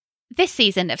This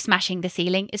season of Smashing the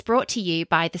Ceiling is brought to you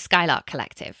by the Skylark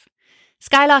Collective.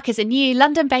 Skylark is a new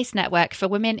London-based network for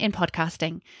women in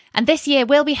podcasting, and this year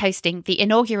we'll be hosting the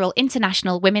inaugural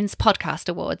International Women's Podcast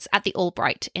Awards at the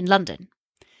Albright in London.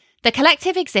 The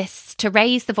collective exists to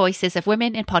raise the voices of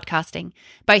women in podcasting,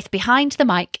 both behind the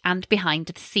mic and behind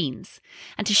the scenes,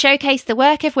 and to showcase the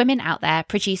work of women out there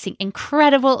producing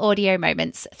incredible audio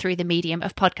moments through the medium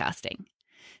of podcasting.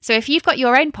 So if you've got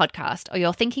your own podcast or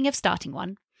you're thinking of starting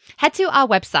one, head to our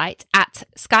website at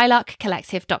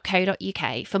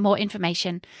skylarkcollective.co.uk for more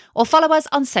information, or follow us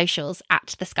on socials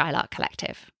at the Skylark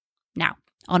Collective. Now,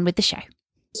 on with the show.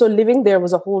 So living there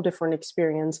was a whole different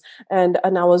experience. And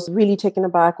I was really taken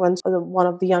aback when one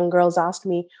of the young girls asked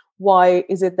me, why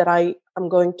is it that I am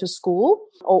going to school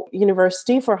or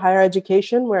university for higher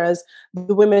education, whereas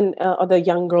the women or the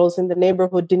young girls in the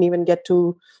neighborhood didn't even get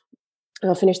to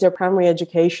finish their primary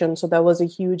education. So that was a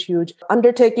huge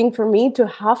undertaking for me to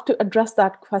have to address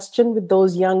that question with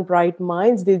those young, bright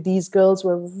minds. These girls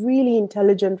were really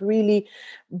intelligent, really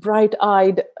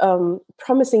bright-eyed,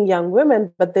 promising young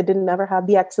women, but they didn't ever have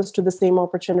the access to the same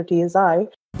opportunity as I.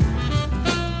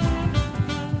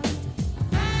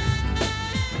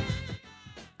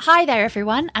 Hi there,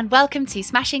 everyone, and welcome to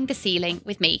Smashing the Ceiling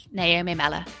with me, Naomi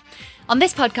Mellor. On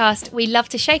this podcast, we love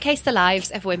to showcase the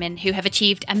lives of women who have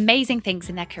achieved amazing things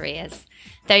in their careers,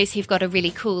 those who've got a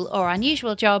really cool or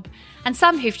unusual job, and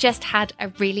some who've just had a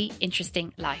really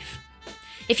interesting life.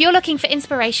 If you're looking for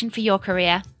inspiration for your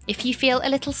career, if you feel a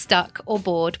little stuck or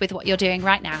bored with what you're doing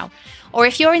right now, or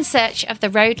if you're in search of the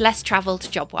road less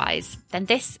travelled job-wise, then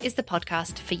this is the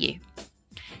podcast for you.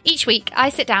 Each week, I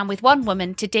sit down with one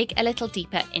woman to dig a little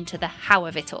deeper into the how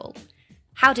of it all.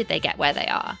 How did they get where they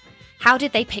are? How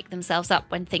did they pick themselves up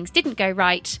when things didn't go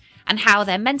right? And how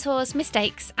their mentors,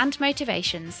 mistakes, and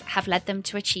motivations have led them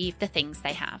to achieve the things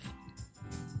they have.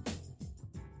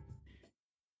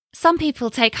 Some people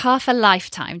take half a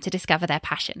lifetime to discover their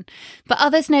passion, but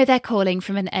others know their calling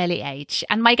from an early age,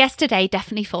 and my guest today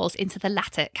definitely falls into the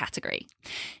latter category.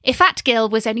 Ifat Gill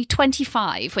was only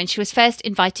 25 when she was first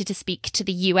invited to speak to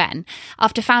the UN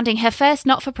after founding her first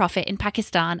not-for-profit in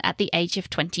Pakistan at the age of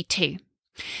 22.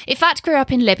 Ifat grew up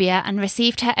in Libya and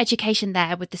received her education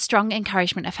there with the strong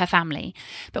encouragement of her family.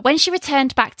 But when she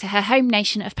returned back to her home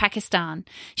nation of Pakistan,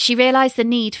 she realised the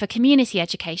need for community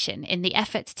education in the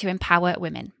effort to empower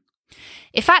women.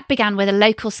 Ifat began with a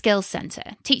local skills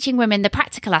centre, teaching women the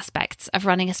practical aspects of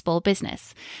running a small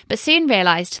business, but soon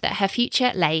realised that her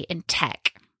future lay in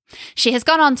tech. She has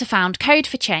gone on to found Code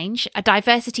for Change, a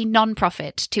diversity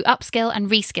non-profit to upskill and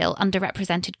reskill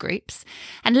underrepresented groups,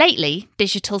 and lately,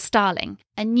 Digital Starling,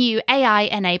 a new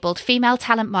AI-enabled female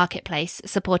talent marketplace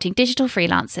supporting digital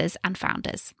freelancers and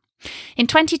founders. In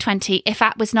 2020,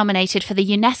 Ifat was nominated for the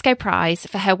UNESCO Prize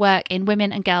for her work in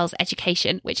women and girls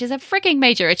education, which is a frigging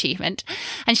major achievement,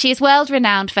 and she is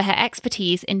world-renowned for her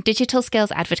expertise in digital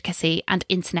skills advocacy and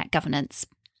internet governance.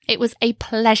 It was a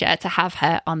pleasure to have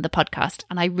her on the podcast,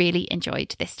 and I really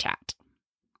enjoyed this chat.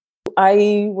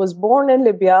 I was born in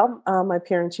Libya. My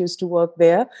parents used to work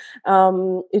there.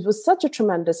 It was such a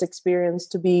tremendous experience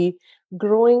to be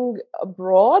growing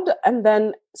abroad and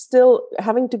then still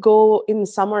having to go in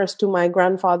summers to my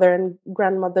grandfather and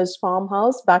grandmother's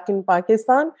farmhouse back in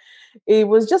Pakistan. It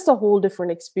was just a whole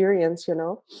different experience,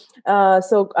 So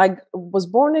I was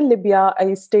born in Libya.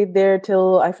 I stayed there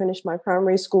till I finished my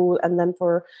primary school. And then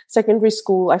for secondary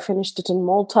school, I finished it in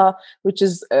Malta, which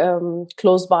is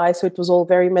close by. So it was all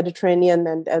very Mediterranean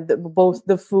and both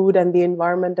the food and the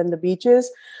environment and the beaches.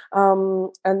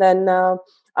 And then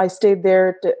I stayed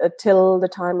there till the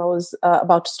time I was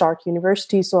about to start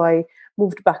university. So I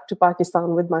moved back to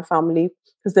Pakistan with my family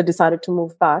because they decided to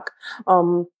move back.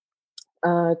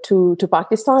 To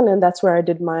Pakistan, and that's where I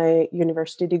did my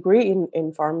university degree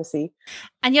in pharmacy.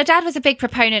 And your dad was a big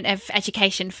proponent of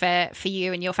education for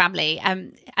you and your family.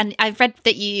 And I've read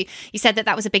that you said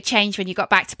that was a big change when you got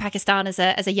back to Pakistan as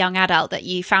a young adult, that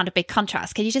you found a big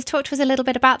contrast. Can you just talk to us a little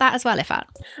bit about that as well, Ifat?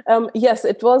 Yes,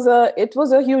 it was a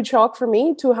huge shock for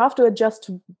me to have to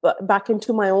adjust back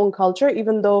into my own culture,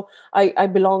 even though I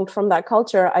belonged from that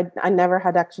culture. I never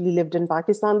had actually lived in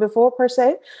Pakistan before per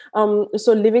se.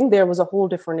 So living there was a whole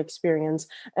different experience.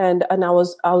 And I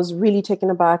was really taken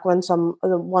aback when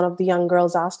one of the young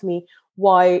girls asked me,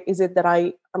 why is it that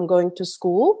I am going to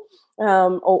school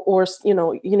or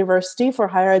university for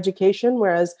higher education,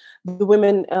 whereas the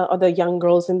women or the young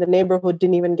girls in the neighborhood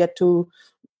didn't even get to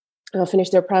finish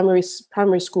their primary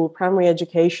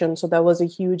education. So that was a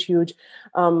huge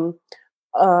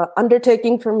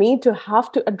undertaking for me to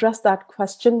have to address that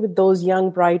question with those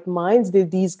young, bright minds.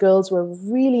 These girls were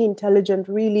really intelligent,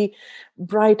 really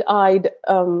bright-eyed,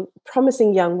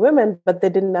 promising young women, but they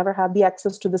didn't never have the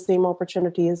access to the same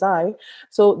opportunity as I.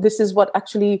 So this is what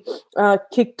actually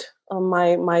kicked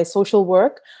my social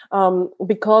work,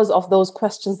 because of those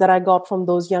questions that I got from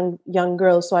those young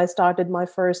girls. So I started my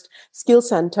first skill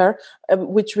center,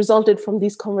 which resulted from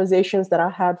these conversations that I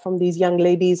had from these young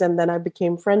ladies, and then I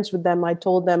became friends with them. I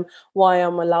told them why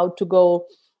I'm allowed to go,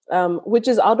 which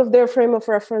is out of their frame of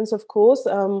reference, of course.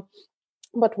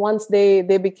 But once they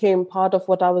became part of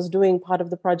what I was doing, part of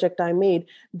the project I made,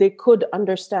 they could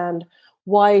understand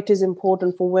why it is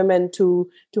important for women to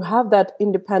have that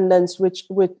independence, which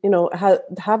with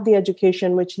have the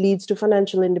education which leads to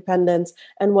financial independence,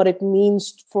 and what it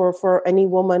means for any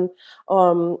woman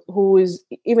who is,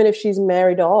 even if she's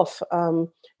married off,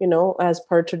 as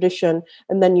per tradition,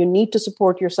 and then you need to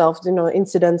support yourself.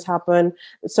 Incidents happen,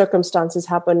 circumstances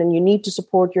happen, and you need to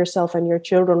support yourself and your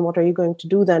children. What are you going to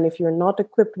do then if you're not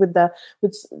equipped with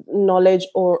knowledge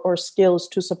or skills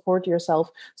to support yourself?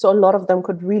 So a lot of them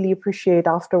could really appreciate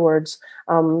afterwards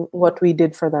what we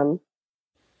did for them.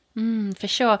 For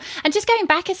sure. And just going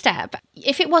back a step,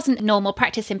 if it wasn't normal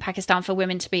practice in Pakistan for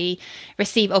women to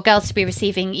or girls to be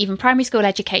receiving even primary school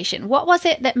education, what was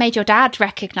it that made your dad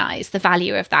recognize the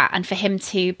value of that, and for him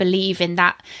to believe in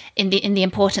that, in the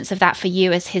importance of that for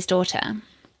you as his daughter?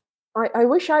 I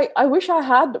wish I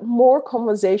had more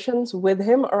conversations with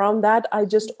him around that. I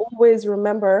just always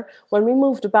remember when we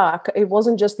moved back, it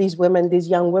wasn't just these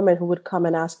young women who would come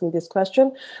and ask me this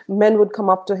question. Men would come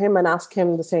up to him and ask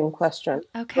him the same question,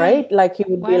 right? Like he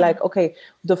would be like, okay,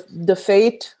 the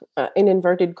fate, in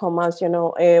inverted commas,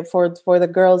 for the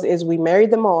girls is we marry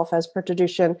them off as per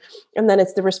tradition, and then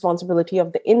it's the responsibility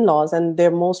of the in-laws, and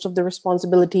most of the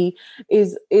responsibility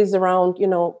is around,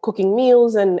 cooking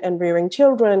meals and rearing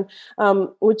children.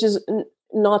 Which is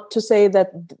not to say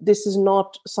that this is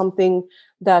not something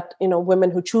that,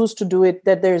 women who choose to do it,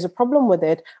 that there is a problem with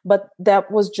it, but that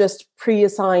was just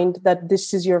pre-assigned, that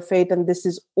this is your fate and this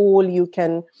is all you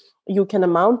can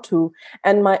amount to.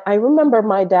 And I remember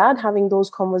my dad having those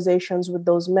conversations with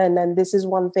those men. And this is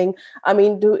one thing,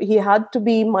 he had to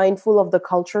be mindful of the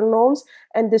cultural norms.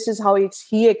 And this is how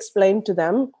he explained to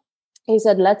them. He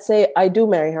said, let's say I do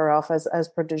marry her off as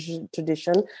per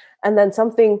tradition, and then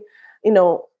something,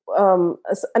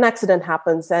 an accident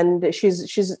happens, and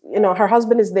she's her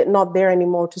husband is not there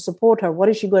anymore to support her. What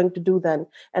is she going to do then?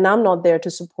 And I'm not there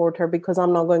to support her because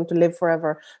I'm not going to live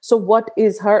forever. So what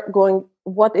is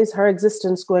her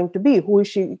existence going to be? Who is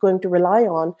she going to rely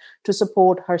on to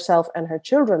support herself and her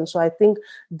children? So I think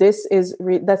this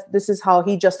is how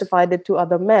he justified it to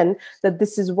other men, that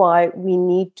this is why we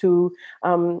need to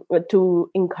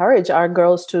encourage our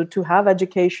girls to have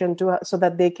education, so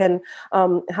that they can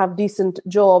have decent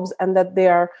jobs, and that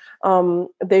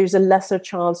there's a lesser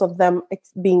chance of them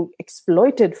being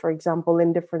exploited, for example,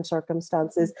 in different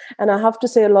circumstances. And I have to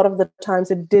say, a lot of the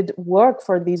times it did work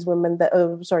for these women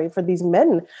for these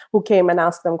men who came and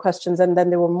asked them questions, and then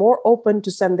they were more open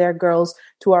to send their girls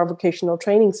to our vocational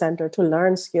training center to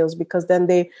learn skills, because then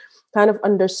they kind of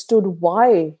understood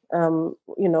why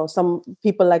some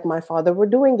people like my father were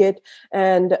doing it,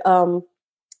 and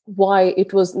why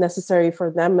it was necessary for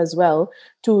them as well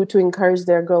to encourage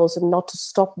their girls and not to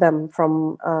stop them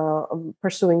from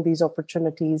pursuing these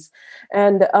opportunities.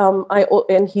 And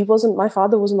my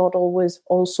father was not always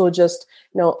also just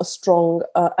a strong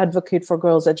advocate for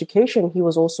girls' education. He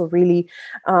was also really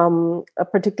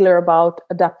particular about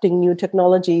adapting new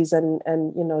technologies and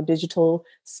digital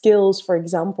skills, for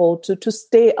example, to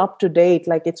stay up to date.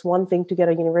 Like, it's one thing to get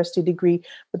a university degree,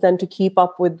 but then to keep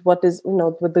up with what is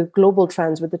with the global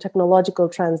trends, with the technological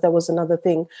trends, that was another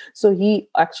thing. So he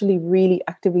actually really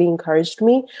actively encouraged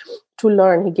me to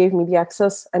learn. He gave me the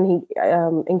access, and he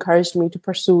encouraged me to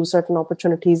pursue certain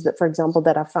opportunities that, for example,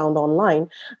 that I found online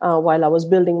while I was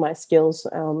building my skills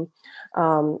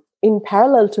in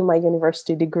parallel to my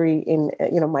university degree in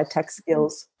my tech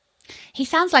skills. He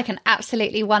sounds like an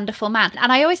absolutely wonderful man.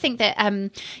 And I always think that,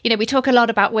 we talk a lot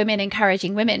about women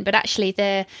encouraging women, but actually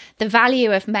the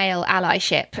value of male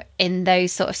allyship in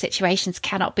those sort of situations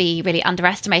cannot be really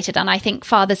underestimated. And I think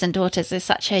fathers and daughters is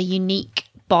such a unique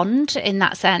bond in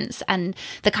that sense, and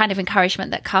the kind of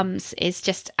encouragement that comes is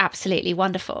just absolutely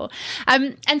wonderful.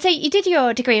 And so you did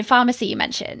your degree in pharmacy, you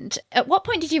mentioned. At what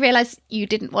point did you realize you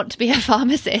didn't want to be a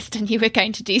pharmacist and you were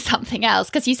going to do something else?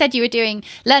 Because you said you were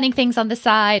learning things on the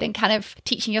side and kind of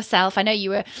teaching yourself. I know you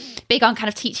were big on kind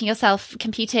of teaching yourself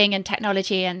computing and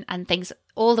technology and things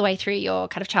all the way through your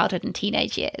kind of childhood and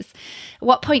teenage years. At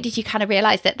what point did you kind of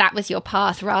realize that was your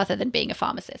path rather than being a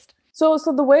pharmacist? So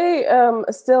the way,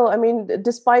 still, I mean,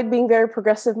 despite being very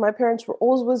progressive, my parents were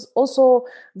always also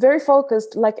very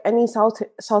focused, like any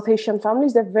South Asian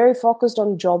families, they're very focused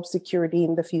on job security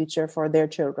in the future for their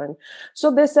children.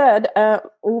 So they said,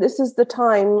 this is the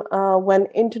time when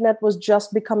internet was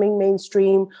just becoming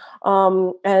mainstream,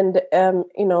 and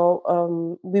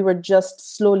we were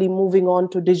just slowly moving on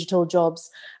to digital jobs,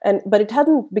 but it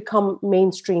hadn't become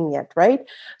mainstream yet, right?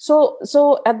 So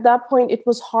at that point, it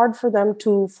was hard for them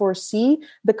to foresee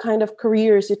the kind of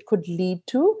careers it could lead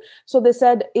to. So they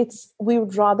said, we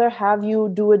would rather have you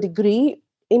do a degree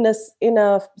in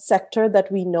a sector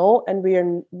that we know and we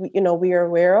are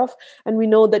aware of, and we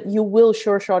know that you will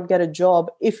sure shot get a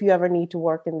job if you ever need to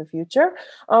work in the future.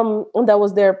 And that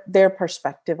was their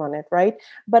perspective on it, right?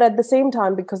 But at the same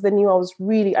time, because they knew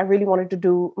I really wanted to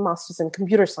do masters in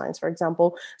computer science, for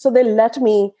example, so they let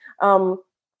me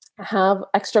have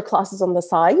extra classes on the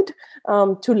side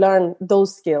to learn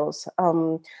those skills.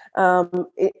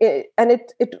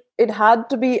 It had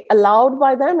to be allowed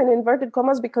by them in inverted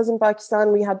commas, because in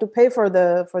Pakistan we had to pay for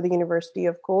the university,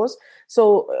 of course.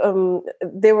 So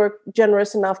they were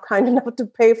generous enough, kind enough to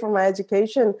pay for my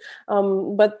education.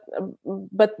 But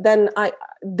then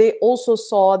they also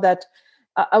saw that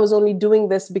I was only doing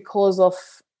this because of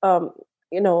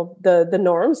the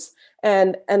norms,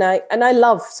 and I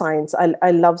love science.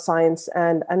 I love science,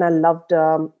 and I loved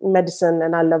medicine,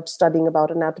 and I loved studying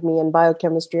about anatomy and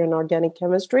biochemistry and organic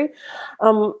chemistry.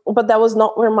 But that was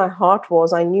not where my heart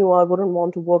was. I knew I wouldn't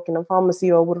want to work in a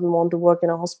pharmacy, or I wouldn't want to work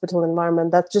in a hospital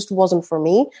environment. That just wasn't for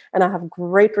me. And I have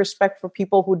great respect for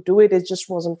people who do it. It just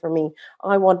wasn't for me.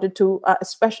 I wanted to,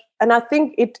 especially, and I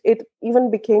think it even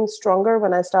became stronger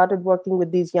when I started working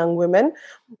with these young women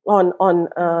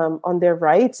on their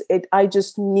rights. I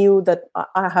just knew that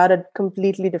I had a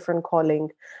completely different calling.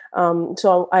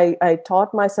 So I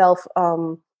taught myself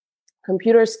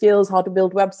computer skills, how to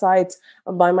build websites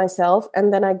by myself,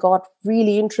 and then I got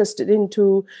really interested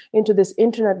into this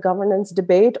internet governance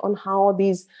debate on how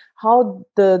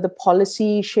the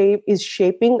policy is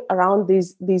shaping around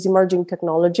these emerging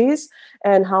technologies,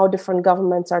 and how different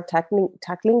governments are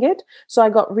tackling it. So I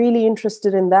got really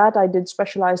interested in that. I did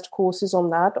specialized courses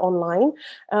on that online,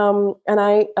 and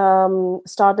I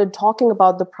started talking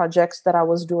about the projects that I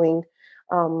was doing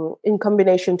in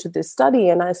combination to this study.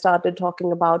 And I started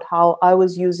talking about how I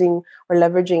was using or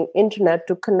leveraging internet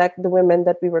to connect the women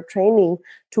that we were training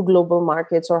to global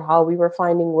markets, or how we were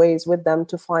finding ways with them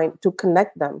to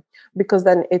connect them, because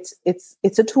then it's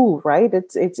a tool, right?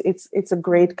 It's a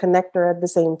great connector at the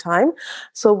same time.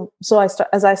 So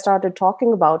as I started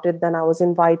talking about it, then I was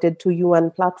invited to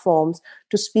UN platforms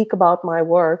to speak about my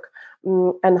work,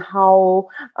 and how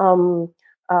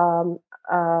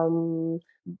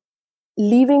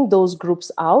leaving those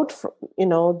groups out,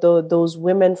 those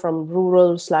women from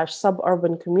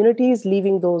rural/suburban communities,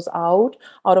 leaving those out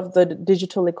of the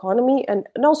digital economy, and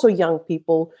also young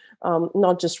people,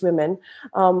 not just women,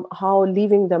 how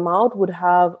leaving them out would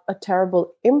have a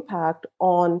terrible impact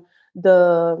on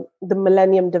the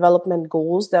Millennium Development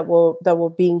Goals that were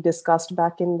being discussed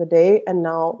back in the day, and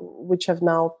now which have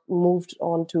now moved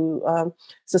on to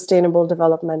Sustainable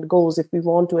Development Goals. If we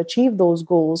want to achieve those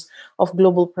goals of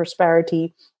global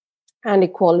prosperity and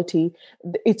equality,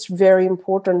 it's very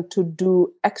important to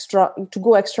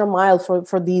go extra mile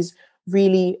for these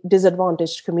really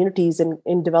disadvantaged communities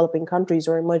in developing countries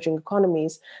or emerging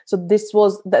economies. So this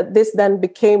then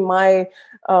became my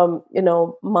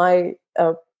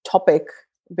topic,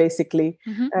 basically.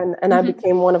 Mm-hmm. And Mm-hmm. I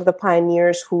became one of the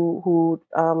pioneers who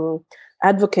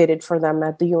advocated for them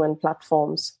at the UN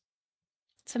platforms.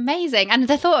 It's amazing. And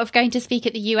the thought of going to speak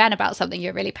at the UN about something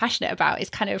you're really passionate about is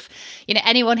kind of,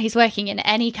 anyone who's working in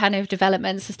any kind of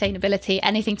development, sustainability,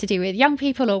 anything to do with young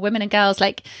people or women and girls,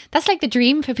 that's like the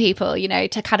dream for people,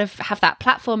 to kind of have that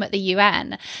platform at the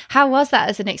UN. How was that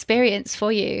as an experience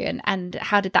for you? And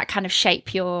how did that kind of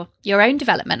shape your own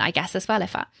development, I guess, as well,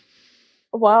 Ifat?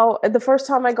 Wow. The first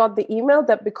time I got the email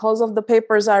that because of the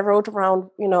papers I wrote around,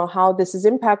 how this is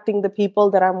impacting the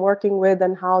people that I'm working with,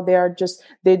 and how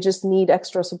they just need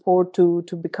extra support to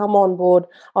become on board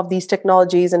of these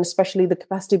technologies, and especially the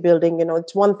capacity building.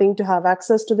 It's one thing to have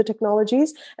access to the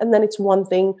technologies, and then it's one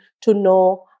thing to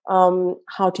know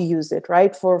how to use it,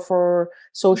 right, for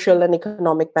social and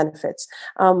economic benefits.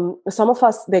 Some of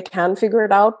us, they can figure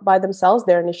it out by themselves.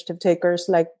 They're initiative takers,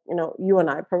 like you and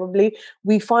I. Probably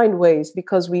we find ways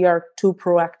because we are too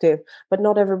proactive, but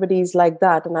not everybody's like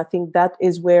that. And I think that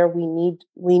is where we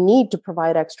need to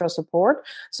provide extra support,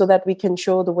 so that we can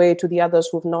show the way to the others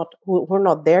who are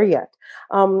not there yet.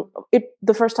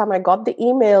 The first time I got the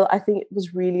email, I think it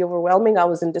was really overwhelming. I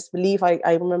was in disbelief. I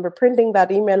remember printing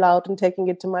that email out and taking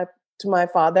it to my to my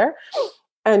father,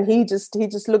 and he just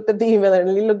looked at the email and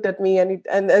he looked at me and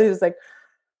he was like,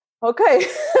 okay.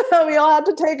 We all had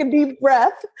to take a deep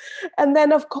breath, and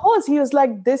then of course he was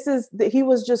like, he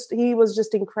was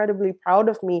just incredibly proud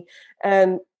of me,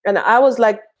 and I was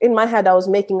like, in my head I was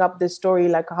making up this story,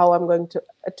 like how I'm going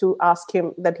to ask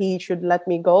him that he should let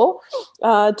me go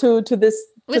to this.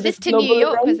 Was this to New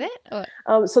York? Event. Was it?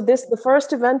 Or? So the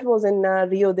first event was in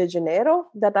Rio de Janeiro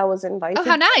that I was invited. Oh,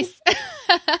 how nice!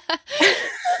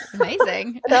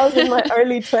 Amazing. And I was in my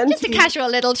early 20s. Just a casual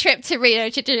little trip to Rio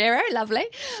de Janeiro. Lovely.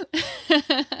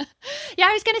 Yeah,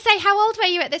 I was going to say, how old were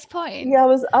you at this point? Yeah,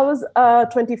 I was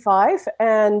 25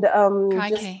 and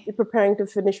just preparing to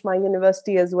finish my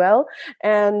university as well.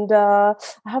 And I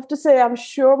have to say, I'm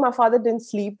sure my father didn't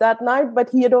sleep that night, but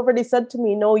he had already said to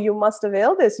me, no, you must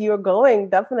avail this. You're going.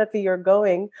 Definitely you're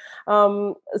going.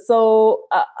 So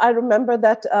I remember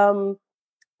that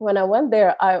when I went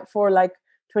there, for like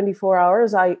 24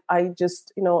 hours, I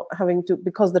just, having to,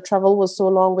 because the travel was so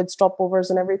long with stopovers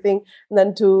and everything, and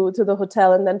then to the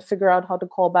hotel, and then to figure out how to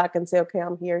call back and say, okay,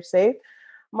 I'm here safe.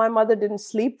 My mother didn't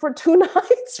sleep for 2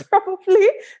 nights probably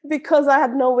because I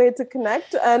had no way to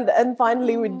connect. And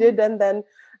finally we did. And then,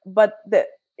 but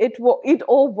it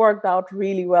all worked out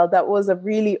really well. That was a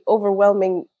really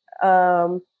overwhelming,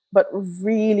 but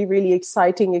really, really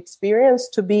exciting experience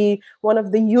to be one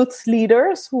of the youth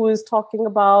leaders who is talking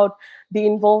about the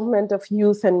involvement of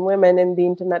youth and women in the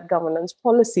internet governance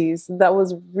policies. That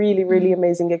was really, really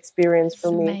amazing experience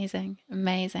for me.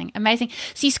 Amazing.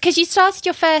 So because you started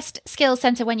your first skills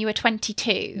center when you were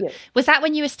 22, yes. Was that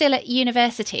when you were still at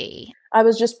university? I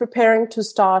was just preparing to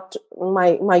start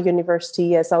my university.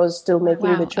 Yes, I was still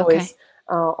making the choice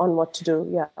on what to do.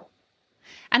 Yeah.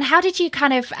 And how did you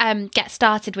kind of get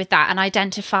started with that and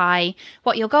identify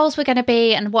what your goals were going to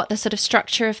be and what the sort of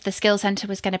structure of the Skills Centre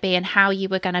was going to be and how you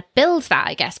were going to build that,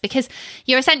 I guess? Because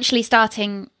you're essentially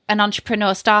starting an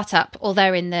entrepreneur startup,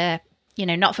 although in the,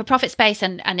 not-for-profit space,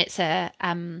 and it's a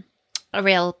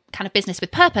real kind of business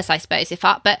with purpose, I suppose,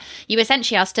 but you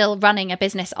essentially are still running a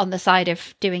business on the side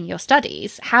of doing your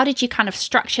studies. How did you kind of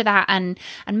structure that and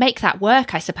make that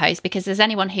work, I suppose? Because as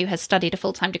anyone who has studied a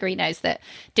full-time degree knows that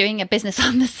doing a business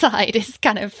on the side is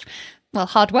kind of,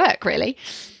 hard work, really.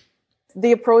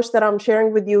 The approach that I'm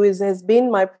sharing with you has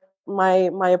been my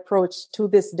approach to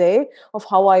this day of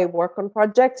how I work on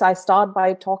projects. I start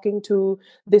by talking to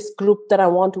this group that I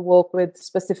want to work with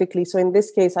specifically. So in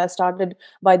this case, I started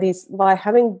by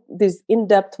having these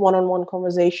in-depth one-on-one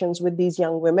conversations with these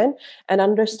young women and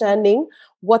understanding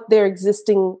what their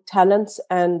existing talents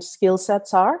and skill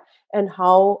sets are, and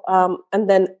how, and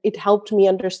then it helped me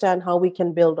understand how we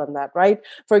can build on that, right?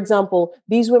 For example,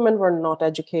 these women were not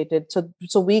educated,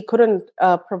 so we couldn't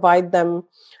provide them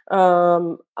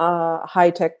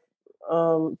high-tech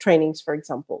trainings, for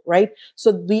example, right?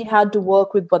 So we had to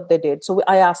work with what they did. So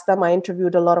I asked them, I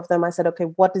interviewed a lot of them. I said, okay,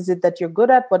 what is it that you're good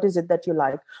at? What is it that you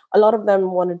like? A lot of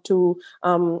them wanted to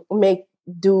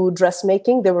do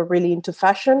dressmaking. They were really into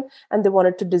fashion and they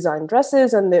wanted to design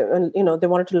dresses, and they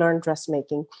wanted to learn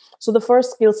dressmaking. So the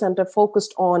first skill center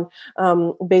focused on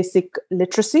basic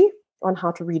literacy, on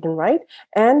how to read and write,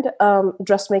 and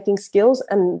dressmaking skills,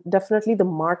 and definitely the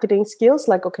marketing skills.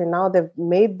 Like, okay, now they've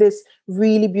made this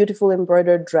really beautiful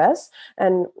embroidered dress,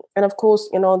 and of course,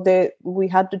 we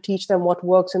had to teach them what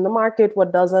works in the market,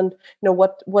 what doesn't,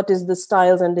 what is the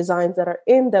styles and designs that are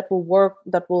in that will work,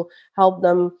 that will help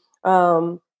them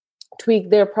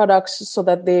tweak their products so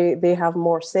that they have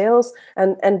more sales,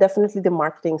 and definitely the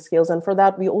marketing skills. And for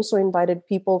that, we also invited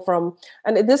people from,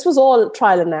 and this was all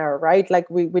trial and error, right? Like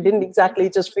we didn't exactly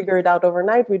just figure it out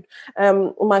overnight.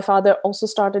 My father also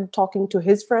started talking to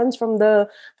his friends from the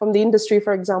industry,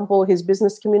 for example, his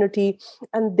business community,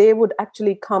 and they would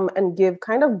actually come and give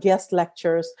kind of guest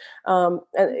lectures. And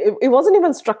it wasn't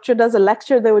even structured as a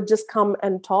lecture. They would just come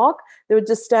and talk. They would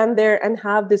just stand there and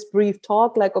have this brief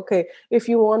talk, like, okay, if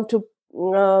you want to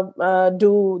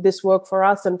do this work for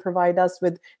us and provide us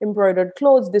with embroidered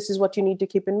clothes, this is what you need to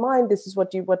keep in mind. This is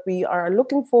what we are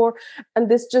looking for. And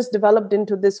this just developed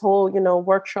into this whole,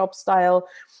 workshop style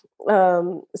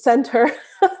center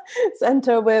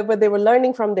where they were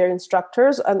learning from their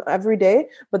instructors every day.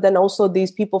 But then also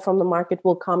these people from the market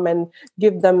will come and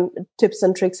give them tips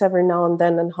and tricks every now and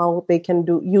then, and how they can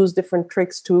use different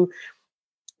tricks to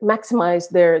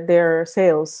maximize their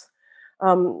sales.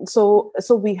 So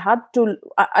we had to,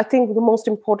 I think the most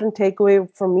important takeaway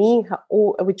for me,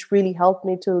 which really helped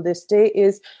me till this day,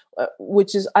 is,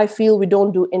 which is I feel we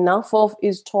don't do enough of,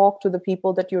 is talk to the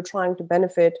people that you're trying to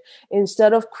benefit.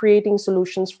 Instead of creating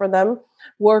solutions for them,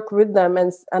 work with them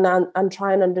and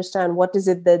try and understand what is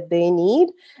it that they need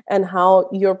and how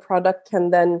your product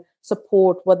can then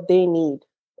support what they need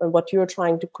and what you're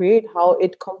trying to create, how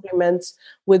it complements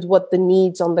with what the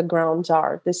needs on the grounds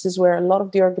are. This is where a lot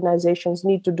of the organizations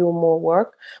need to do more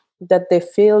work, that they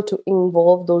fail to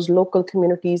involve those local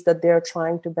communities that they're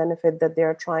trying to benefit, that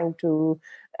they're trying to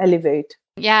elevate.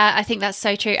 Yeah, I think that's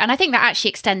so true. And I think that actually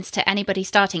extends to anybody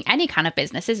starting any kind of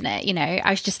business, isn't it? You know, I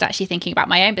was just actually thinking about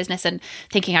my own business and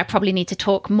thinking I probably need to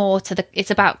talk more to it's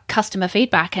about customer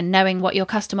feedback and knowing what your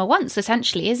customer wants,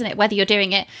 essentially, isn't it? Whether you're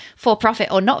doing it for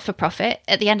profit or not for profit,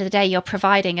 at the end of the day, you're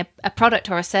providing a product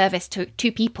or a service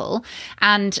to people.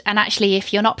 And actually,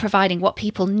 if you're not providing what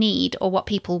people need or what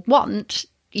people want,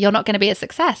 you're not going to be a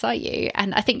success, are you?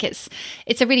 And I think it's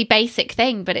a really basic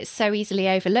thing, but it's so easily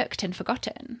overlooked and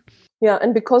forgotten. Yeah,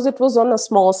 and because it was on a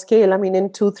small scale, I mean, in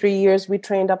 2-3 years, we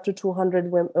trained up to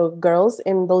 200 girls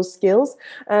in those skills.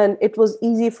 And it was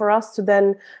easy for us to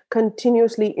then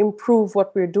continuously improve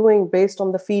what we're doing based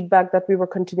on the feedback that we were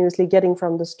continuously getting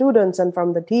from the students and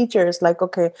from the teachers. Like,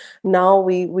 okay, now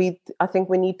I think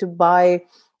we need to buy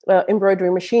embroidery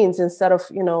machines instead of,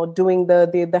 doing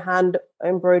the hand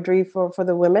embroidery for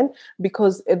the women,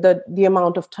 because the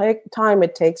amount of time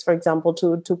it takes, for example,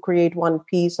 to create one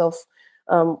piece of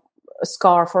a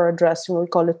scarf or a dress, we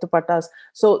call it dupattas.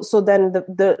 So then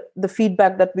the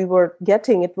feedback that we were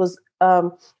getting, it was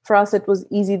for us, it was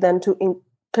easy then to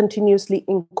continuously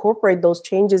incorporate those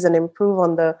changes and improve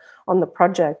on the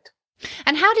project.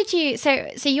 And how did you, so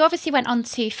you obviously went on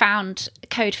to found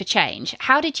Code for Change.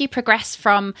 How did you progress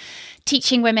from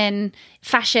teaching women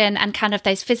fashion and kind of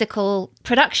those physical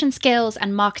production skills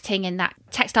and marketing in that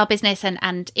textile business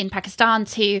and in Pakistan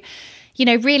to,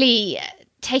 really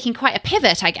taking quite a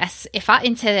pivot, I guess,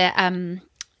 into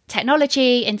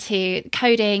technology, into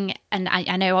coding? And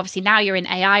I know obviously now you're in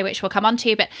AI, which we'll come on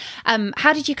to, but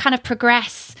how did you kind of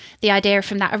progress the idea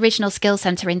from that original skill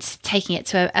center into taking it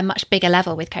to a much bigger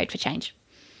level with Code for Change?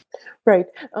 Right.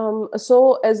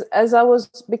 So as I was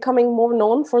becoming more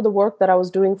known for the work that I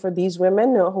was doing for these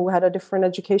women who had a different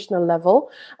educational level,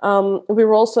 we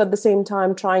were also at the same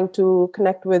time trying to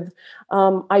connect with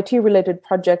IT-related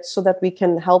projects so that we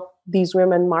can help these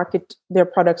women market their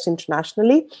products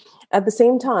internationally. At the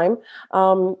same time,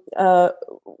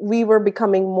 we were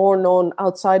becoming more known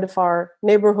outside of our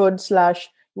neighborhood /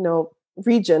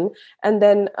 region. And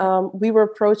then we were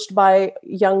approached by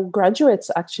young graduates,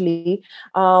 actually,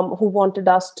 who wanted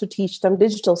us to teach them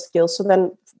digital skills. So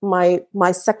then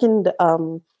my second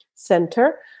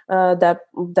center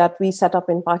that we set up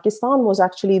in Pakistan was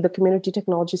actually the Community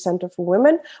Technology Center for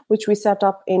Women, which we set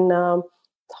up in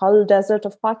Thal Desert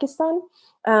of Pakistan,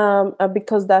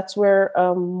 because that's where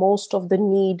most of the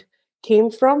need came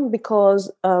from,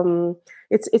 because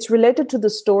it's related to the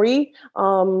story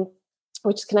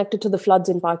which is connected to the floods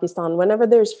in Pakistan. Whenever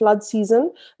there's flood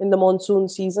season, in the monsoon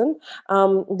season,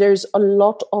 there's a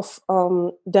lot of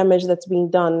damage that's being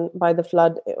done by the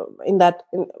flood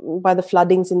by the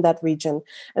floodings in that region.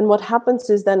 And what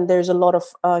happens is then there's a lot of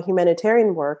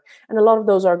humanitarian work, and a lot of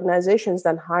those organizations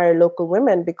then hire local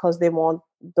women because they want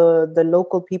the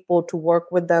local people to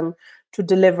work with them to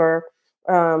deliver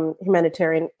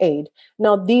humanitarian aid.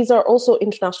 Now, these are also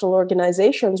international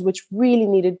organizations which really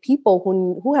needed people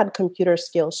who had computer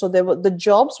skills. So the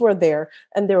jobs were there,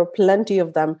 and there were plenty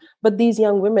of them. But these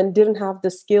young women didn't have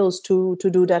the skills to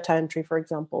do data entry, for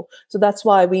example. So that's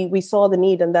why we saw the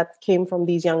need, and that came from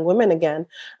these young women again.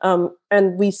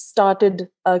 And we started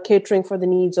catering for the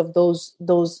needs of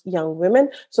those young women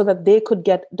so that they could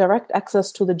get direct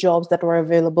access to the jobs that were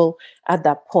available at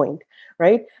that point.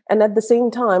 Right. And at the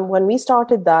same time, when we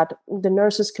started that, the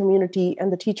nurses community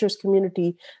and the teachers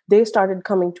community, they started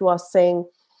coming to us saying,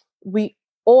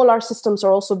 all our systems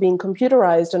are also being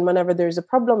computerized. And whenever there's a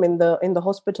problem in the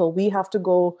hospital, we have to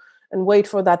go and wait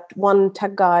for that one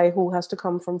tech guy who has to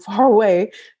come from far away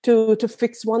to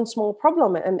fix one small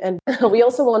problem. And we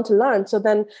also want to learn. So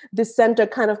then this center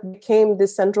kind of became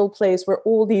this central place where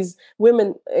all these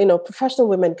women, professional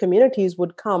women communities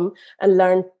would come and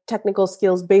learn technical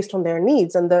skills based on their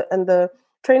needs. And the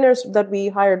trainers that we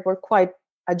hired were quite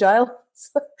agile.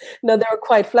 They were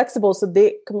quite flexible. So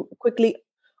they quickly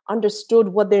understood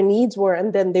what their needs were,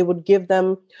 and then they would give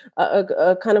them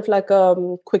a kind of like a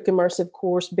quick immersive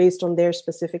course based on their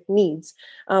specific needs.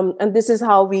 And this is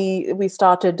how we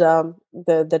started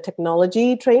the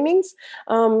technology trainings.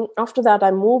 After that,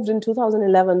 I moved in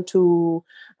 2011 to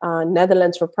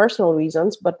Netherlands for personal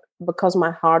reasons, but because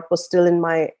my heart was still in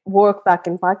my work back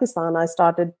in Pakistan, I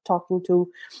started talking to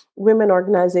women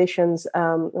organizations.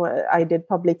 I did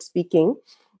public speaking,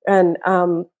 and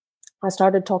I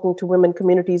started talking to women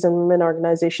communities and women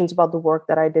organizations about the work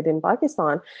that I did in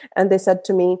Pakistan. And they said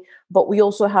to me, but we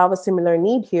also have a similar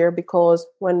need here, because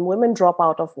when women drop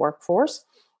out of workforce,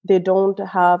 they don't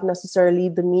have necessarily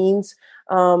the means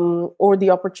or the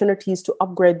opportunities to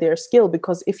upgrade their skill.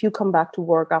 Because if you come back to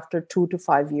work after 2 to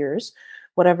 5 years,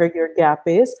 whatever your gap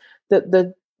is,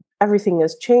 the everything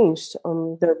has changed.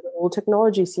 The whole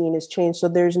technology scene has changed. So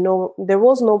there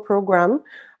was no program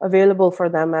available for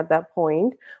them at that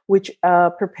point, which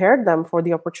prepared them for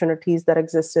the opportunities that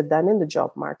existed then in the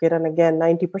job market. And again,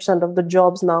 90% of the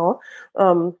jobs now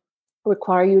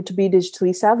require you to be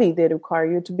digitally savvy. They require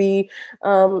you to be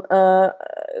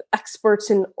experts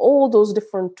in all those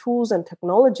different tools and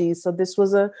technologies. So this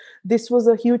was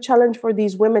a huge challenge for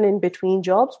these women in between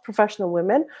jobs, professional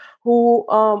women who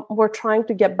were trying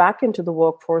to get back into the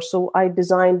workforce. So I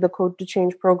designed the Code to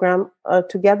Change program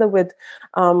together with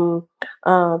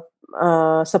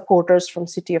supporters from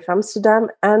City of Amsterdam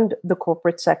and the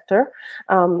corporate sector,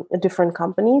 different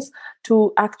companies,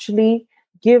 to actually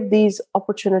give these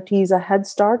opportunities a head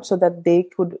start so that they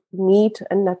could meet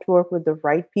and network with the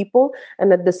right people.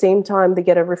 And at the same time, they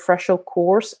get a refresher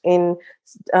course in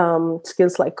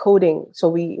skills like coding. So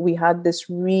we had this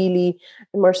really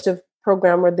immersive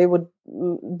program where they would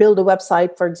build a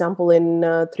website, for example, in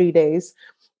 3 days.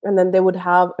 And then they would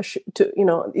have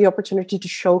the opportunity to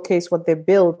showcase what they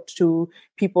built to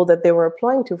people that they were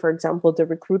applying to, for example, the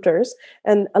recruiters.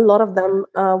 And a lot of them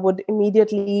would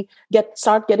immediately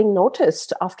start getting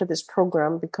noticed after this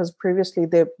program, because previously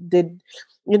they did,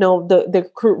 the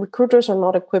recruiters are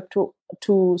not equipped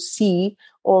to see.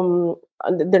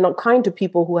 They're not kind to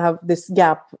people who have this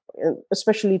gap,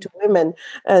 especially to women,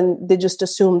 and they just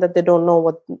assume that they don't know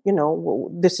what,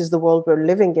 this is the world we're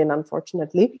living in,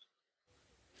 unfortunately.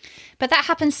 But that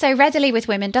happens so readily with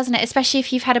women, doesn't it? Especially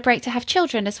if you've had a break to have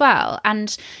children as well.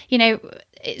 And,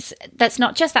 that's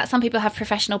not just that. Some people have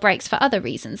professional breaks for other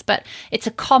reasons, but that's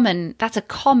a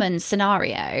common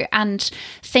scenario. And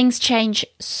things change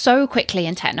so quickly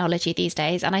in technology these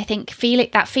days. And I think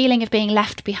that feeling of being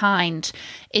left behind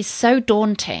is so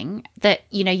daunting that,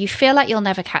 you feel like you'll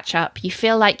never catch up. You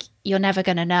feel like you're never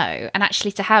going to know. And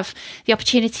actually to have the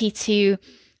opportunity to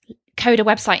code a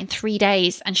website in 3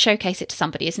 days and showcase it to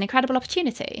somebody is an incredible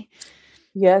opportunity.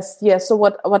 Yes. So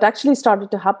what actually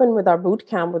started to happen with our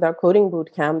bootcamp, with our coding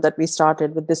bootcamp that we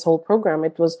started with this whole program,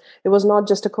 it was not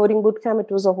just a coding bootcamp,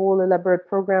 it was a whole elaborate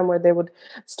program where they would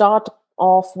start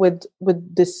off with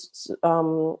this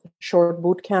short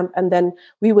bootcamp, and then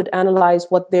we would analyze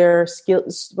what their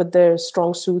skills, what their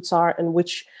strong suits are, and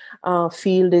which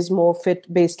field is more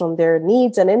fit based on their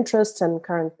needs and interests and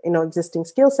current existing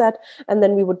skill set. And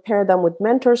then we would pair them with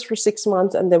mentors for 6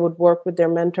 months, and they would work with their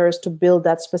mentors to build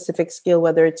that specific skill,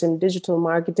 whether it's in digital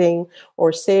marketing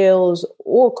or sales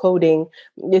or coding.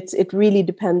 It really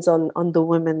depends on the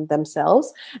women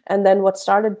themselves. And then what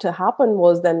started to happen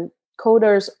was then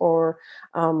coders or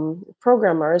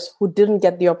programmers who didn't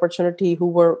get the opportunity, who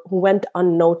went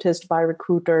unnoticed by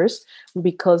recruiters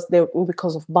because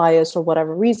of bias or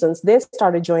whatever reasons, they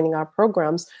started joining our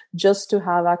programs just to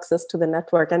have access to the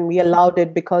network. And we allowed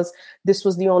it because this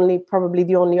was probably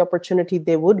the only opportunity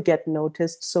they would get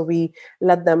noticed. So we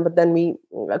let them, but then we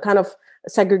kind of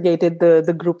segregated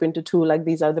the group into two, like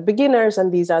these are the beginners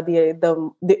and these are the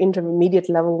intermediate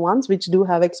level ones, which do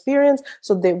have experience.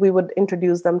 So we would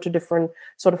introduce them to different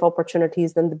sort of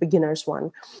opportunities than the beginners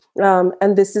one.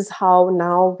 And this is how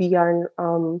now we are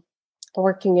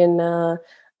working in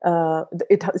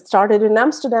it started in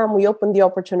Amsterdam. We opened the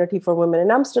opportunity for women in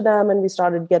Amsterdam, and we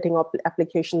started getting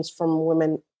applications from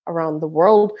women around the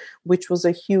world, which was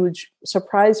a huge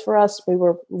surprise for us. We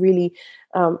were really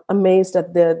amazed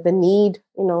at the need,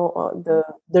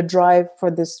 the drive for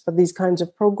these kinds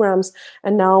of programs.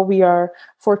 And now we are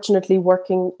fortunately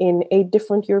working in 8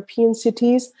 different European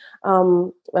cities,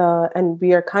 and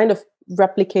we are kind of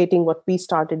replicating what we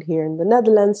started here in the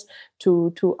Netherlands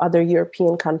to other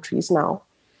European countries now.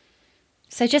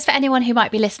 So just for anyone who might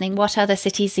be listening, which are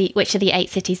the 8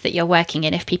 cities that you're working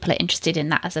in, if people are interested in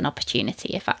that as an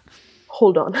opportunity?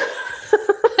 Hold on.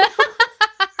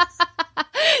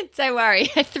 Don't worry.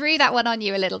 I threw that one on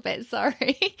you a little bit.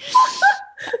 Sorry.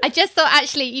 I just thought,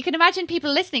 actually, you can imagine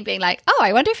people listening being like, oh,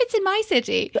 I wonder if it's in my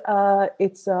city.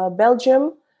 It's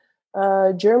Belgium,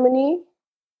 Germany,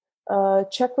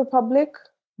 Czech Republic,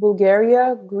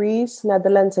 Bulgaria, Greece,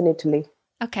 Netherlands, and Italy.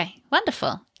 Okay,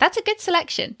 wonderful. That's a good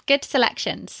selection. Good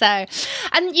selection. So,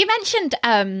 and you mentioned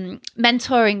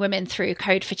mentoring women through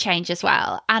Code for Change as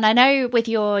well. And I know with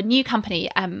your new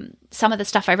company, some of the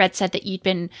stuff I read said that you'd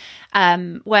been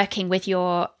working with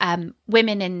your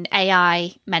Women in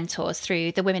AI mentors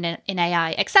through the Women in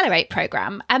AI Accelerate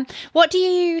program. What do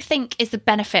you think is the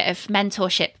benefit of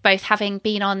mentorship, both having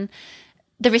been on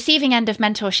the receiving end of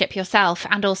mentorship yourself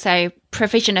and also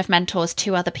provision of mentors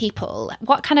to other people?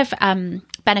 What kind of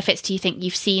benefits do you think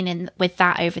you've seen with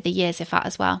that over the years, if that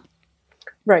as well?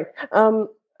 Right.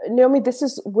 Naomi, this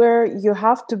is where you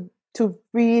have to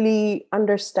really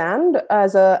understand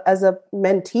as a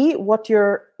mentee what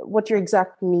your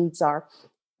exact needs are.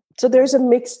 So there's a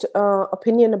mixed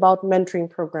opinion about mentoring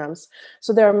programs.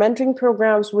 So there are mentoring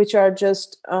programs which are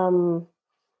just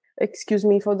excuse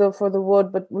me for the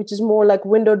word, but which is more like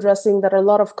window dressing, that a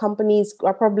lot of companies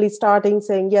are probably starting,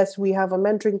 saying, yes, we have a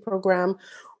mentoring program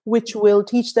which will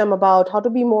teach them about how to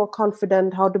be more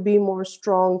confident, how to be more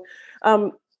strong.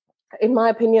 In my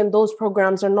opinion, those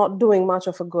programs are not doing much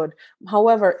of a good.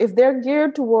 However, if they're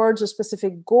geared towards a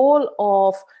specific goal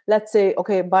of, let's say,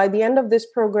 okay, by the end of this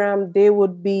program, they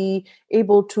would be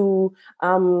able to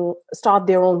start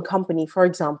their own company, for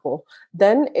example,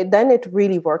 then it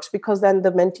really works, because then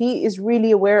the mentee is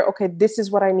really aware, okay, this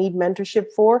is what I need mentorship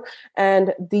for,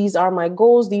 and these are my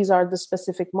goals, these are the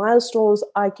specific milestones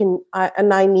I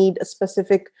need a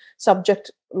specific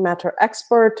subject matter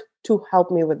expert to help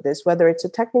me with this, whether it's a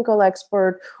technical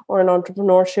expert or an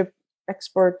entrepreneurship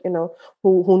expert,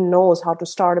 who knows how to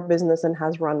start a business and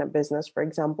has run a business, for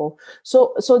example.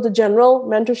 So the general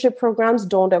mentorship programs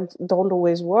don't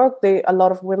always work. A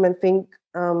lot of women think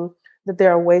that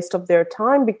they're a waste of their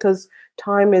time, because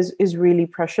time is really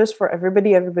precious for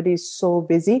everybody. Everybody is so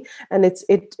busy, and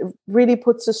it really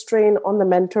puts a strain on the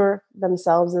mentor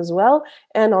themselves as well,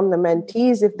 and on the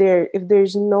mentees if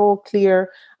there's no clear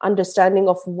understanding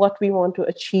of what we want to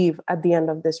achieve at the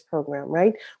end of this program,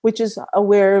 right? Which is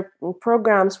where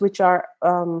programs which are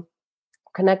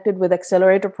connected with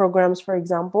accelerator programs, for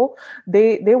example,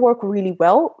 they work really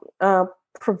well,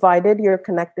 provided you're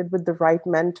connected with the right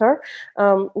mentor,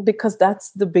 because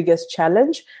that's the biggest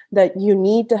challenge, that you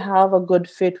need to have a good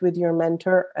fit with your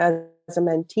mentor as a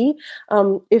mentee.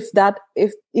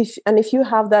 If you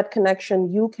have that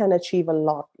connection, you can achieve a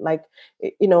lot. Like,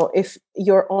 if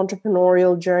your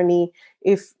entrepreneurial journey,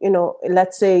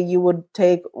 let's say you would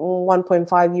take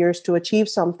 1.5 years to achieve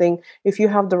something, if you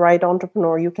have the right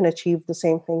entrepreneur, you can achieve the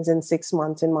same things in 6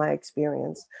 months, in my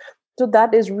experience. So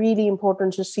that is really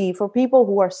important to see for people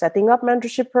who are setting up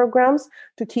mentorship programs,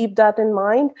 to keep that in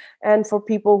mind. And for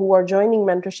people who are joining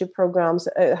mentorship programs,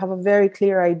 have a very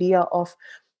clear idea of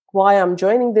why I'm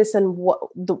joining this and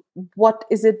what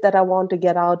is it that I want to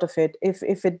get out of it.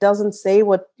 If it doesn't say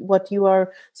what you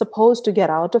are supposed to get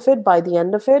out of it by the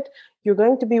end of it, you're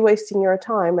going to be wasting your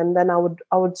time. And then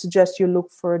I would suggest you look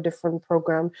for a different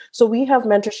program. So we have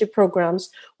mentorship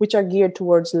programs which are geared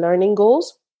towards learning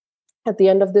goals. At the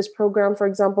end of this program, for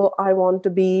example, I want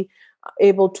to be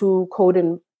able to code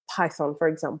in Python, for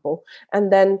example.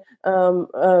 And then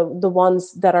the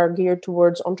ones that are geared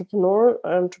towards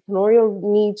entrepreneurial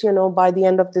needs, by the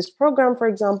end of this program, for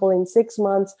example, in 6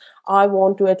 months, I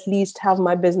want to at least have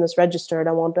my business registered.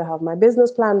 I want to have my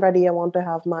business plan ready. I want to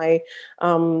have my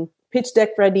pitch deck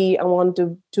ready. I want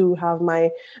to have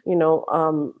my,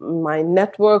 my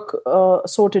network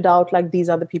sorted out. Like, these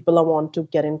are the people I want to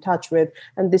get in touch with,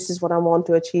 and this is what I want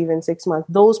to achieve in 6 months.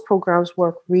 Those programs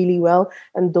work really well,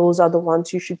 and those are the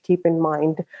ones you should keep in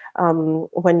mind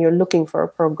when you're looking for a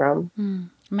program.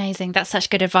 Amazing. That's such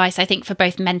good advice, I think, for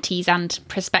both mentees and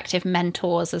prospective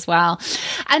mentors as well.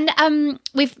 And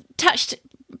we've touched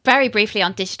very briefly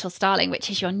on Digital Starling, which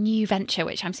is your new venture,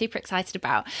 which I'm super excited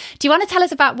about. Do you want to tell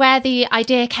us about where the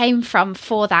idea came from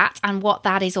for that, and what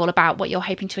that is all about, what you're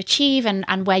hoping to achieve,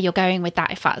 and where you're going with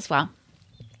that, if that as well?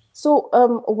 So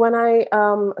when I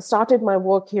started my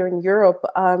work here in Europe,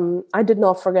 I did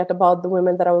not forget about the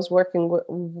women that I was working with,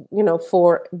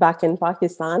 for back in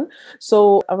Pakistan.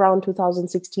 So around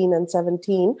 2016 and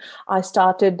 17, I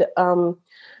started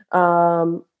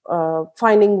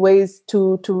finding ways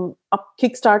to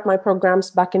kickstart my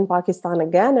programs back in Pakistan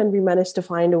again, and we managed to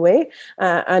find a way,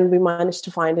 and we managed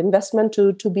to find investment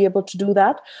to be able to do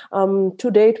that.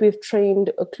 To date, we've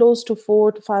trained close to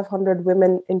 400 to 500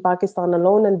 women in Pakistan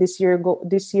alone, and this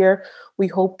year we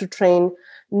hope to train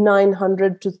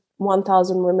 900 to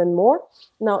 1,000 women more.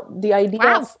 Now, the idea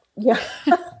wow. of Yeah,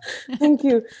 thank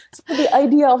you. So the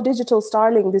idea of Digital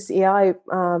Starling, this AI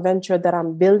venture that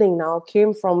I'm building now,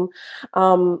 came from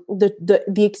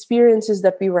the experiences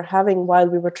that we were having while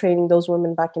we were training those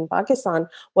women back in Pakistan.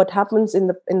 What happens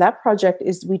in that project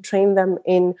is we train them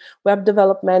in web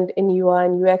development, in UI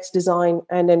and UX design,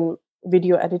 and in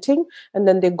video editing, and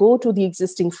then they go to the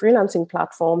existing freelancing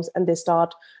platforms and they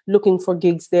start looking for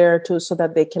gigs there to so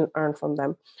that they can earn from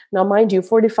them. Now, mind you,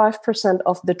 45%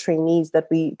 of the trainees that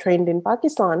we trained in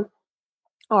Pakistan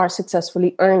are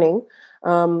successfully earning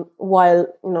while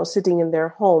sitting in their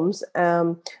homes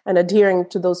and adhering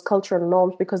to those cultural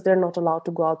norms because they're not allowed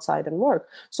to go outside and work.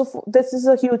 So this is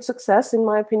a huge success, in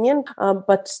my opinion.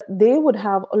 But they would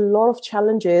have a lot of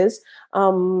challenges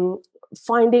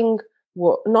finding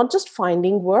work, not just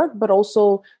finding work, but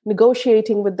also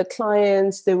negotiating with the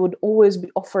clients. They would always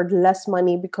be offered less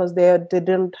money because they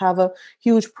didn't have a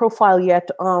huge profile yet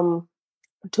to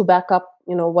back up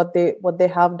what they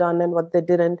have done and what they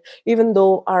didn't, even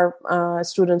though our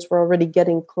students were already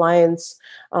getting clients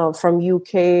from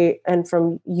UK and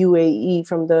from UAE,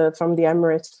 from the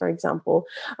Emirates, for example,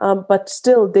 but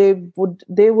still they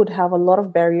would have a lot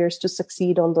of barriers to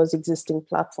succeed on those existing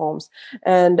platforms.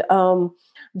 And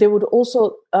they would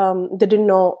also they didn't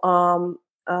know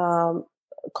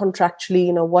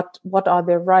contractually what are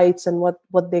their rights and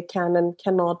what they can and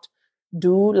cannot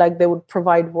do. Like they would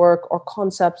provide work or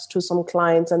concepts to some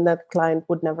clients and that client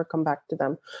would never come back to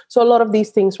them. So a lot of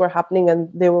these things were happening and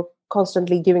they were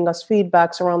constantly giving us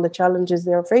feedbacks around the challenges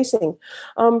they are facing.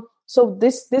 So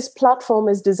this platform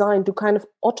is designed to kind of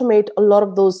automate a lot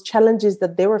of those challenges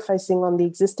that they were facing on the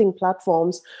existing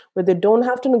platforms, where they don't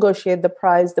have to negotiate the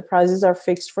price. The prices are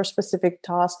fixed for specific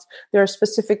tasks. There are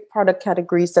specific product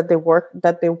categories that they work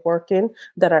in,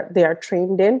 that they are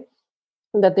trained in,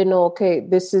 that they know, okay,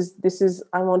 this is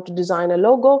I want to design a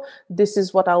logo, this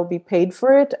is what I'll be paid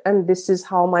for it, and this is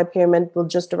how my payment will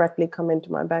just directly come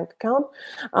into my bank account.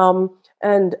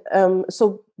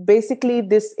 So basically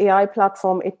this AI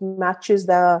platform, it matches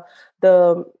the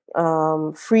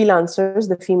freelancers,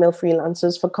 the female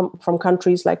freelancers from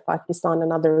countries like Pakistan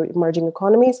and other emerging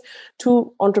economies,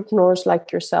 to entrepreneurs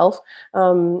like yourself,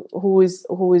 who is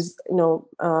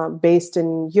based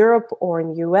in Europe or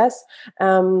in US.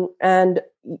 And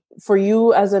for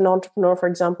you as an entrepreneur, for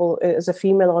example, as a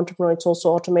female entrepreneur, it's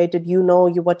also automated.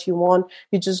 What you want.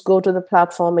 You just go to the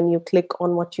platform and you click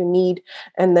on what you need,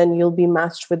 and then you'll be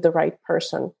matched with the right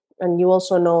person. And you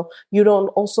also know you don't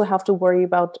also have to worry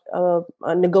about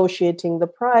negotiating the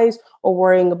price or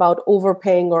worrying about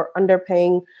overpaying or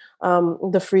underpaying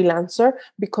the freelancer,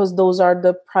 because those are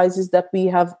the prices that we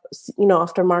have,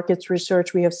 after markets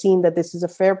research, we have seen that this is a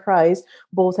fair price,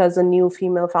 both as a new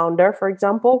female founder, for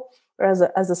example, or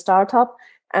as a startup,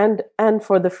 and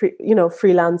for the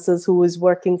freelancers who is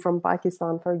working from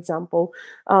Pakistan, for example.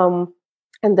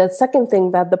 And the second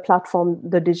thing that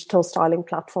the Digital Starling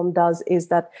platform does is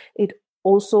that it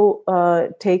also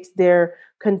takes their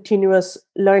continuous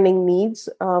learning needs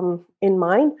in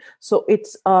mind. So it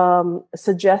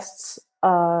suggests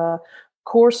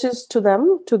courses to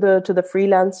them, to the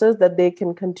freelancers, that they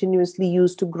can continuously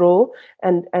use to grow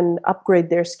and upgrade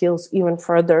their skills even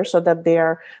further, so that they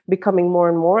are becoming more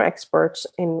and more experts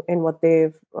in what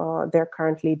they're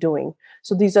currently doing.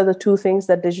 So these are the two things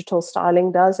that Digital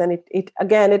Starling does, and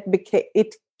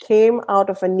it came out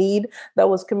of a need that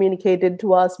was communicated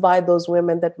to us by those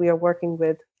women that we are working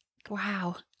with.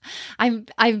 Wow, I'm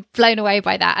blown away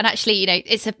by that. And actually,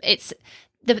 it's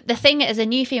the thing as a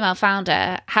new female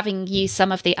founder, having used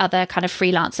some of the other kind of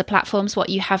freelancer platforms, what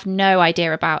you have no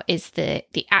idea about is the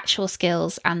actual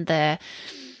skills and the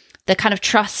kind of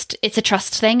trust. It's a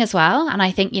trust thing as well. And I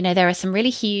think, there are some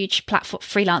really huge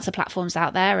freelancer platforms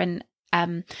out there. And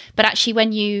but actually,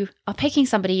 when you are picking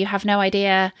somebody, you have no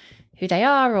idea who they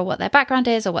are or what their background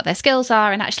is or what their skills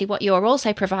are. And actually what you're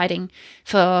also providing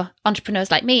for entrepreneurs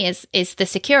like me is the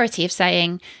security of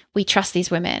saying, we trust these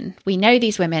women. We know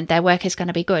these women, their work is going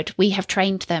to be good. We have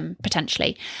trained them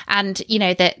potentially. And,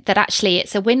 that actually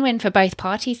it's a win-win for both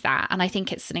parties that. And I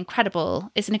think it's an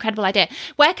incredible idea.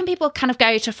 Where can people kind of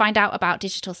go to find out about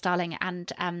Digital Starling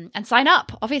and sign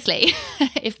up, obviously,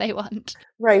 if they want?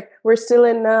 Right. We're still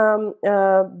in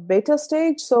beta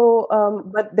stage. So,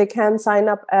 but they can sign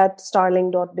up at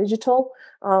starling.digital,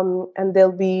 and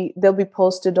they'll be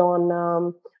posted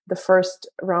on the first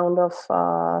round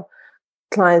of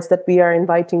clients that we are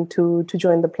inviting to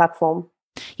join the platform.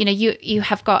 You know, you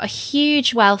have got a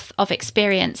huge wealth of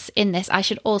experience in this. I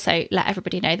should also let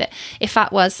everybody know that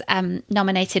Ifat was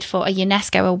nominated for a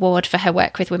UNESCO award for her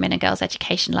work with women and girls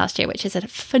education last year, which is a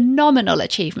phenomenal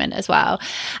achievement as well.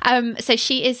 So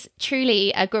she is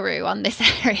truly a guru on this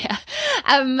area.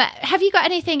 Have you got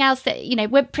anything else that, you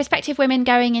know, prospective women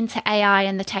going into AI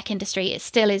and the tech industry, it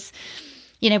still is,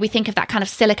 you know, we think of that kind of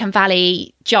Silicon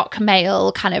Valley jock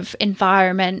male kind of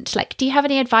environment. Like, do you have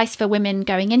any advice for women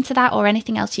going into that, or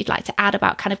anything else you'd like to add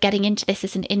about kind of getting into this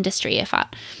as an industry,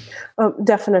 Ifat?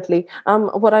 Definitely.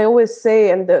 What I always say,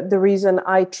 and the reason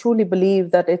I truly believe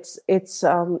that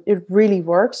it really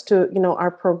works to, you know,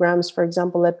 our programs, for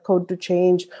example, at Code to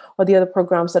Change, or the other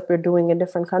programs that we're doing in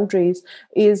different countries,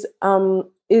 is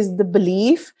the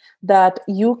belief that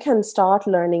you can start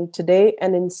learning today,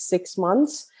 and in 6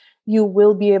 months, you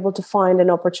will be able to find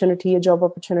an opportunity, a job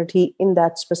opportunity in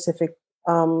that specific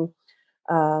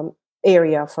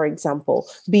area, for example,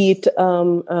 be it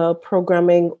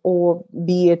programming, or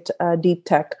be it deep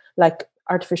tech, like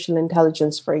artificial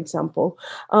intelligence, for example.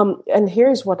 And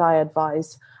here's what I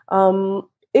advise.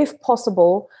 If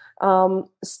possible,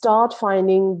 start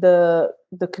finding the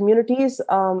communities,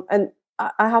 and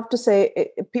I have to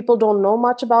say, people don't know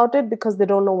much about it because they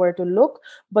don't know where to look,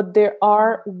 but there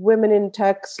are women in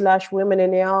tech / women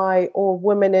in AI, or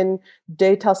women in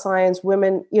data science,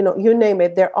 women, you know, you name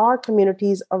it. There are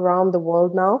communities around the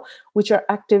world now which are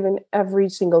active in every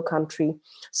single country.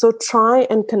 So try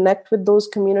and connect with those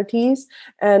communities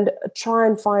and try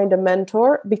and find a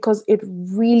mentor, because it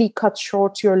really cuts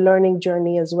short your learning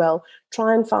journey as well.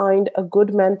 Try and find a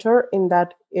good mentor in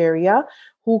that area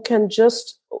who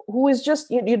is just,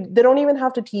 they don't even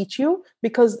have to teach you,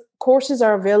 because courses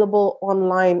are available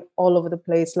online all over the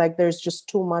place. Like, there's just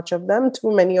too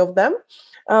many of them.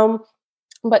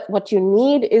 But what you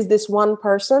need is this one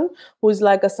person who's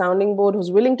like a sounding board,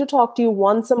 who's willing to talk to you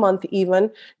once a month,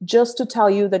 even just to tell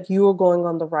you that you are going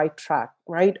on the right track,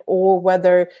 right? Or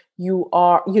whether you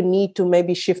need to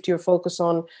maybe shift your focus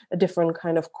on a different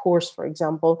kind of course, for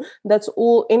example. That's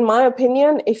all, in my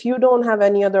opinion. If you don't have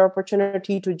any other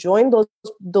opportunity to join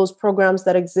those programs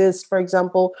that exist, for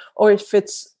example, or if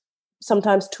it's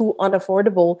sometimes too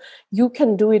unaffordable, you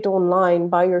can do it online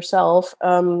by yourself,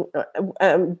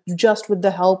 just with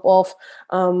the help of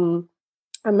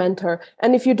a mentor.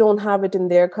 And if you don't have it in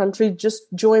their country, just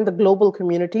join the global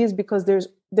communities, because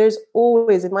there's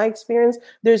always, in my experience,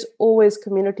 there's always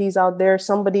communities out there,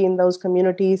 somebody in those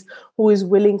communities who is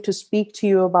willing to speak to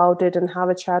you about it and have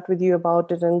a chat with you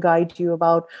about it and guide you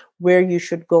about where you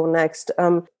should go next.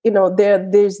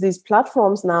 There's these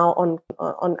platforms now on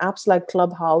apps like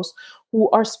Clubhouse,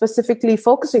 who are specifically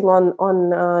focusing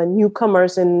on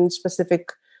newcomers in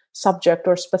specific subject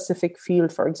or specific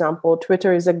field. For example,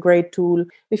 Twitter is a great tool.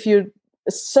 If you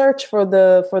search for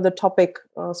the topic,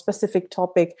 specific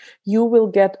topic, you will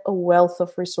get a wealth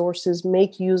of resources.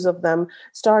 Make use of them.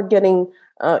 Start getting,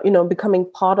 becoming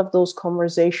part of those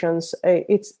conversations.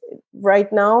 It's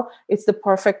right now, it's the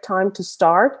perfect time to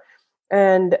start.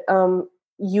 And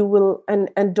you will,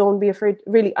 and don't be afraid.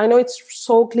 Really, I know it's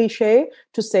so cliche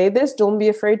to say this, don't be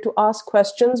afraid to ask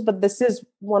questions, but this is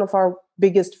one of our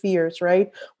biggest fears,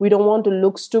 right? We don't want to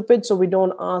look stupid, so we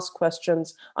don't ask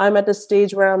questions. I'm at a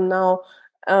stage where I'm now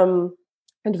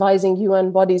advising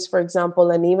UN bodies, for example,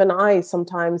 and even I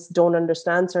sometimes don't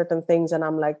understand certain things, and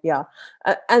I'm like, yeah.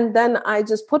 And then I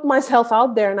just put myself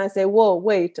out there and I say, whoa,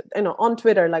 wait, on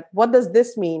Twitter, like, what does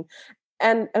this mean?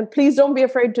 And please don't be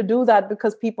afraid to do that,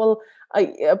 because people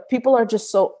are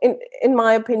just so, in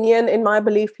my opinion, in my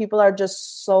belief, people are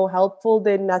just so helpful.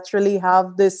 They naturally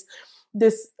have this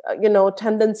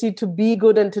tendency to be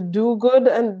good and to do good,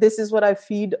 and this is what I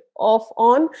feed off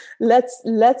on. Let's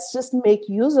just make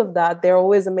use of that. There are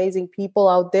always amazing people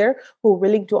out there who are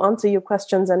willing to answer your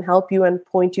questions and help you and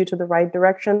point you to the right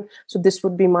direction. So this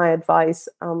would be my advice.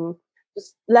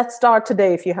 Just let's start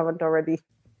today if you haven't already.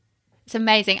 It's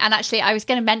amazing. And actually, I was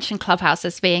going to mention Clubhouse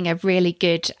as being a really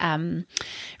good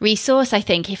resource, I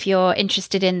think, if you're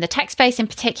interested in the tech space in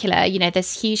particular.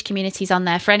 There's huge communities on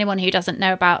there. For anyone who doesn't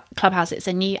know about Clubhouse, it's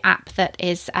a new app that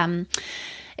is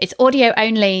it's audio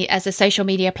only as a social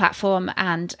media platform.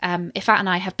 And Ifat and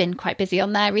I have been quite busy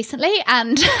on there recently.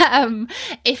 And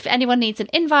if anyone needs an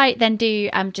invite, then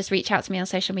do just reach out to me on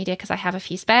social media, because I have a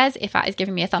few spares. Ifat is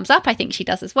giving me a thumbs up. I think she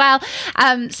does as well.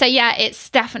 So yeah,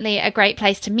 it's definitely a great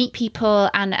place to meet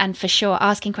people and for sure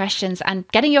asking questions and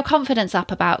getting your confidence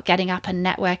up about getting up and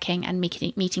networking and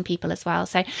meeting people as well.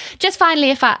 So just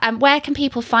finally, Ifat, where can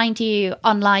people find you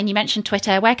online? You mentioned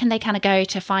Twitter. Where can they kind of go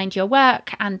to find your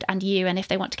work and you, and if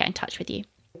they want to get in touch with you?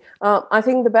 I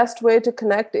think the best way to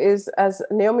connect is, as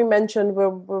Naomi mentioned,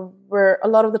 we're we're a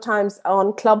lot of the times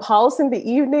on Clubhouse in the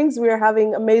evenings. We're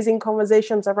having amazing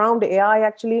conversations around AI.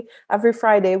 Actually, every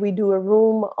Friday we do a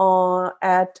room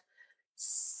at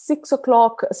 6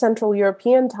 o'clock Central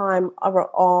European time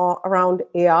around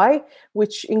AI,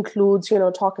 which includes,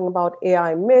 talking about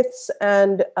AI myths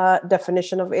and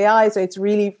definition of AI. So it's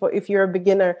really, if you're a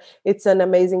beginner, it's an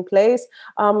amazing place.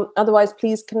 Otherwise,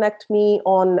 please connect me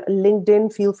on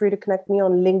LinkedIn. Feel free to connect me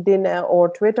on LinkedIn or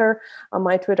Twitter.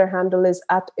 My Twitter handle is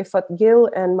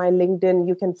 @IfatGil, and my LinkedIn,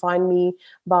 you can find me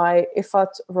by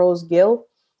Ifat Rose Gill.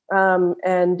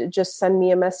 And just send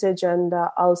me a message, and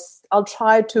I'll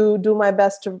try to do my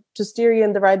best to steer you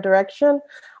in the right direction.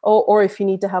 Or if you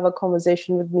need to have a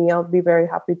conversation with me, I'll be very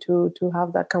happy to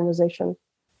have that conversation.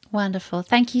 Wonderful.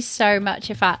 Thank you so much,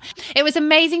 Ifat. It was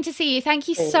amazing to see you. Thank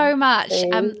you so much.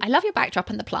 I love your backdrop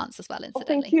and the plants as well,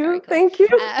 incidentally. Thank you. Cool. Thank you.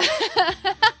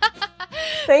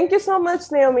 Thank you so much,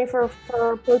 Naomi, for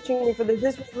approaching me for this.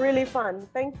 This was really fun.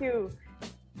 Thank you.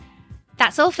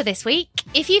 That's all for this week.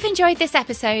 If you've enjoyed this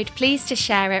episode, please just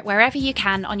share it wherever you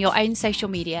can on your own social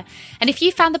media. And if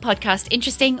you found the podcast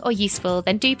interesting or useful,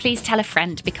 then do please tell a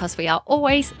friend, because we are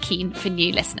always keen for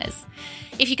new listeners.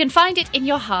 If you can find it in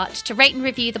your heart to rate and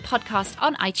review the podcast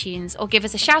on iTunes or give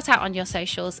us a shout out on your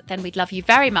socials, then we'd love you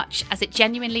very much, as it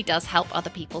genuinely does help other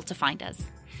people to find us.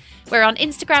 We're on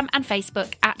Instagram and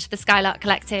Facebook at The Skylark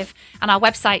Collective, and our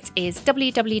website is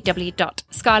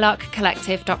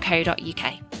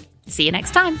www.skylarkcollective.co.uk. See you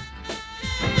next time.